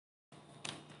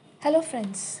Hello,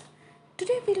 friends.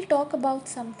 Today we'll talk about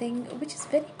something which is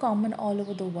very common all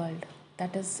over the world,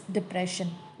 that is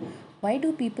depression. Why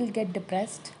do people get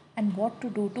depressed and what to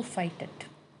do to fight it?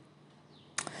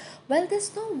 Well,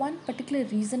 there's no one particular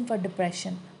reason for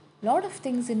depression. A lot of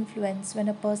things influence when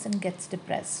a person gets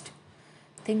depressed.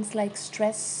 Things like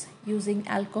stress, using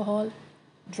alcohol,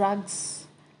 drugs,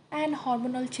 and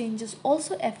hormonal changes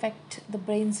also affect the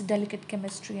brain's delicate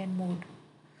chemistry and mood.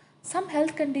 Some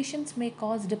health conditions may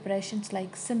cause depressions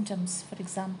like symptoms. For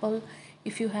example,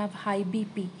 if you have high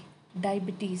BP,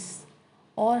 diabetes,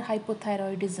 or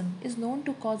hypothyroidism is known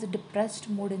to cause a depressed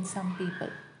mood in some people.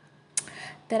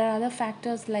 There are other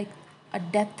factors like a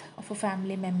death of a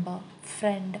family member,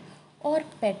 friend, or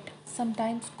pet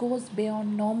sometimes goes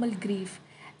beyond normal grief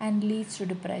and leads to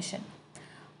depression.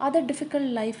 Other difficult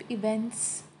life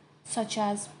events such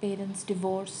as parents'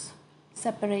 divorce,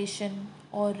 separation,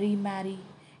 or remarry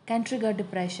can trigger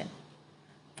depression.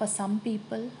 For some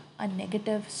people, a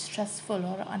negative, stressful,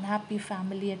 or unhappy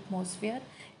family atmosphere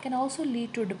can also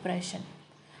lead to depression.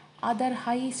 Other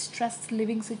high stress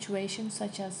living situations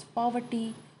such as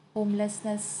poverty,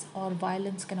 homelessness, or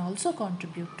violence can also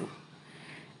contribute to.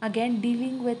 Again,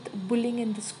 dealing with bullying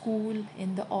in the school,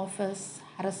 in the office,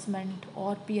 harassment,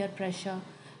 or peer pressure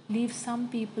leaves some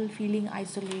people feeling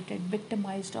isolated,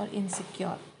 victimized, or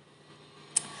insecure.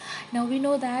 Now we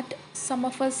know that some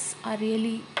of us are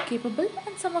really capable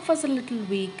and some of us are a little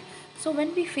weak. So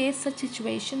when we face such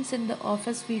situations in the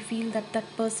office, we feel that that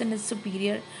person is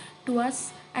superior to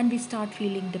us and we start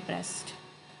feeling depressed.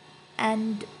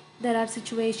 And there are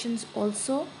situations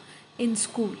also in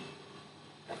school.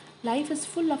 Life is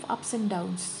full of ups and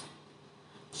downs.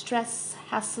 Stress,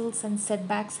 hassles, and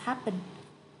setbacks happen.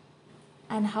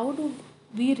 And how do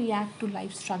we react to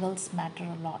life struggles matter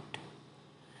a lot.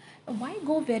 Why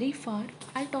go very far?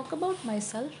 I'll talk about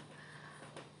myself.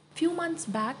 Few months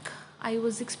back, I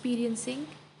was experiencing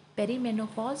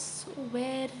perimenopause,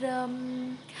 where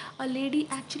a lady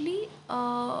actually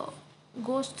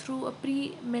goes through a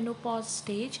pre-menopause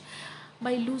stage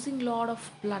by losing a lot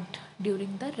of blood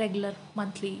during the regular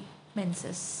monthly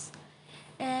menses.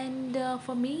 And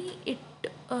for me, it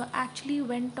actually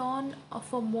went on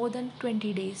for more than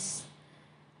 20 days.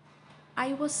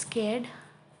 I was scared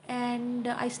and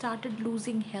I started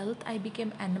losing health. I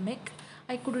became anemic.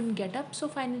 I couldn't get up. So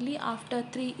finally, after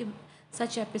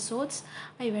such episodes,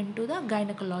 I went to the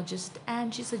gynecologist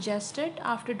and she suggested,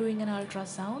 after doing an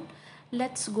ultrasound,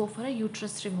 let's go for a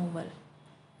uterus removal.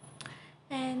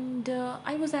 And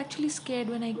I was actually scared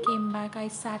when I came back. I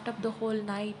sat up the whole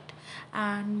night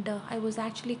and I was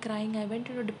actually crying. I went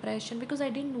into depression because I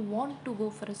didn't want to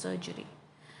go for a surgery.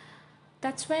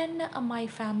 That's when my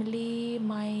family,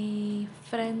 my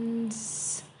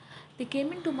friends, they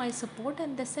came into my support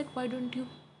and they said, why don't you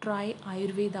try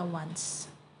Ayurveda once?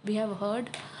 We have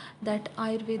heard that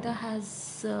Ayurveda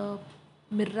has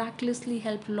miraculously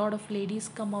helped a lot of ladies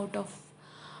come out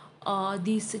of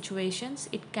these situations.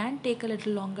 It can take a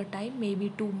little longer time,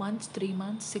 maybe 2 months, 3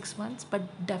 months, 6 months,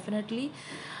 but definitely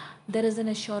there is an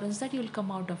assurance that you'll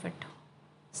come out of it.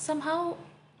 Somehow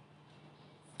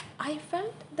I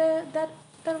felt that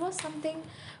there was something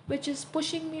which is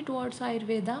pushing me towards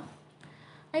Ayurveda.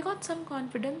 I got some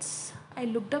confidence. I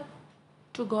looked up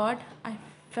to God. I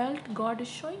felt God is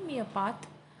showing me a path.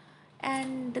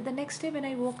 And the next day, when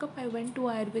I woke up, I went to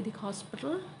Ayurvedic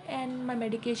hospital and my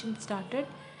medication started.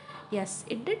 Yes,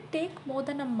 it did take more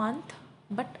than a month,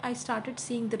 but I started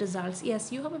seeing the results.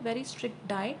 Yes, you have a very strict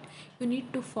diet you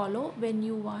need to follow when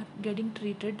you are getting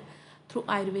treated through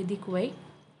Ayurvedic way,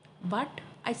 but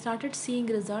I started seeing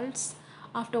results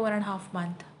after 1.5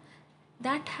 months.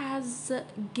 That has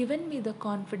given me the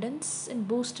confidence and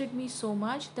boosted me so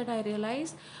much that I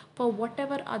realized for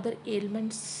whatever other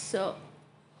ailments,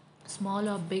 small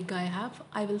or big, I have,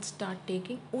 I will start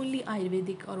taking only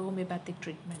Ayurvedic or homeopathic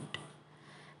treatment.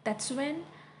 That's when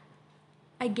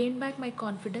I gained back my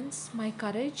confidence, my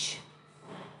courage,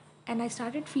 and I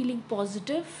started feeling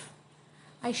positive.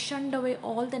 I shunned away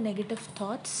all the negative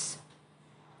thoughts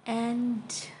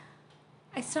and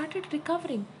I started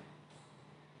recovering.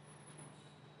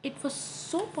 It was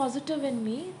so positive in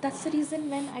me. That's the reason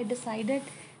when I decided,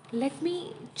 let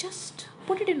me just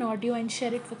put it in audio and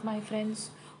share it with my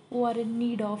friends who are in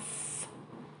need of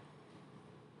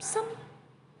some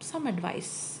some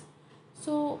advice.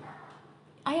 So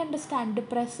I understand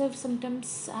depressive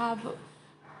symptoms have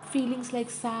feelings like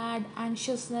sad,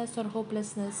 anxiousness, or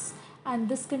hopelessness, and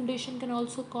this condition can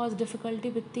also cause difficulty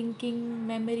with thinking,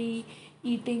 memory,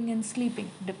 eating, and sleeping.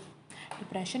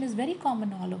 Depression is very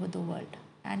common all over the world,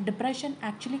 and depression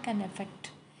actually can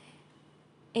affect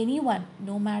anyone,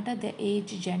 no matter their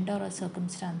age, gender, or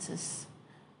circumstances.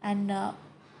 And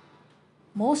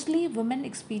mostly women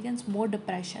experience more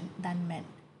depression than men.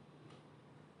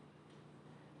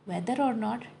 Whether or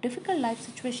not difficult life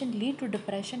situation lead to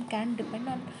depression can depend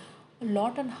on a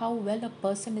lot on how well a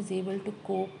person is able to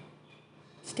cope,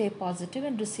 stay positive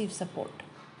and receive support.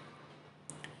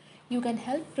 You can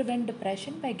help prevent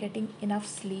depression by getting enough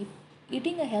sleep,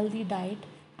 eating a healthy diet,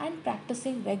 and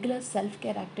practicing regular self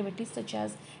care activities such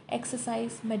as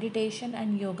exercise, meditation,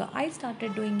 and yoga. I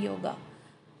started doing yoga.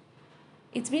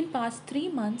 It's been past 3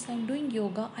 months. I'm doing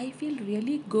yoga. I feel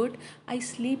really good. I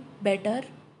sleep better.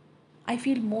 I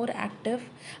feel more active.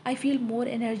 I feel more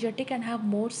energetic and have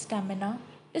more stamina.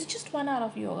 It's just 1 hour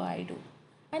of yoga I do.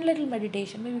 And little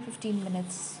meditation, maybe 15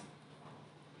 minutes.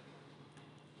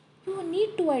 You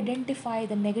need to identify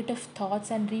the negative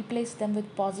thoughts and replace them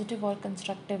with positive or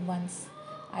constructive ones.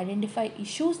 Identify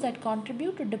issues that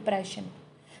contribute to depression.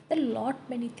 There are a lot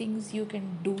many things you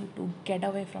can do to get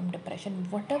away from depression.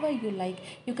 Whatever you like,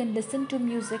 you can listen to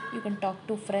music, you can talk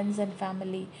to friends and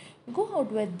family, go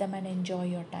out with them and enjoy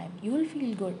your time. You will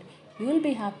feel good, you will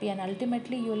be happy, and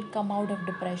ultimately you will come out of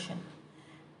depression.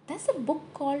 There's a book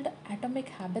called Atomic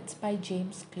Habits by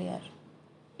James Clear.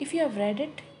 If you have read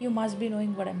it, you must be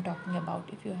knowing what I'm talking about.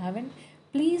 If you haven't,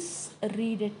 please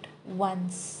read it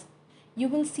once. You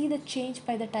will see the change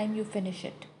by the time you finish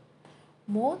it.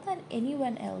 More than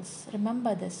anyone else,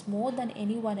 remember this, more than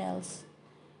anyone else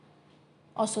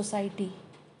or society,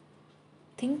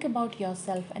 think about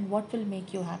yourself and what will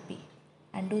make you happy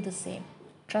and do the same.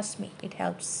 Trust me, it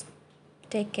helps.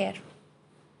 Take care.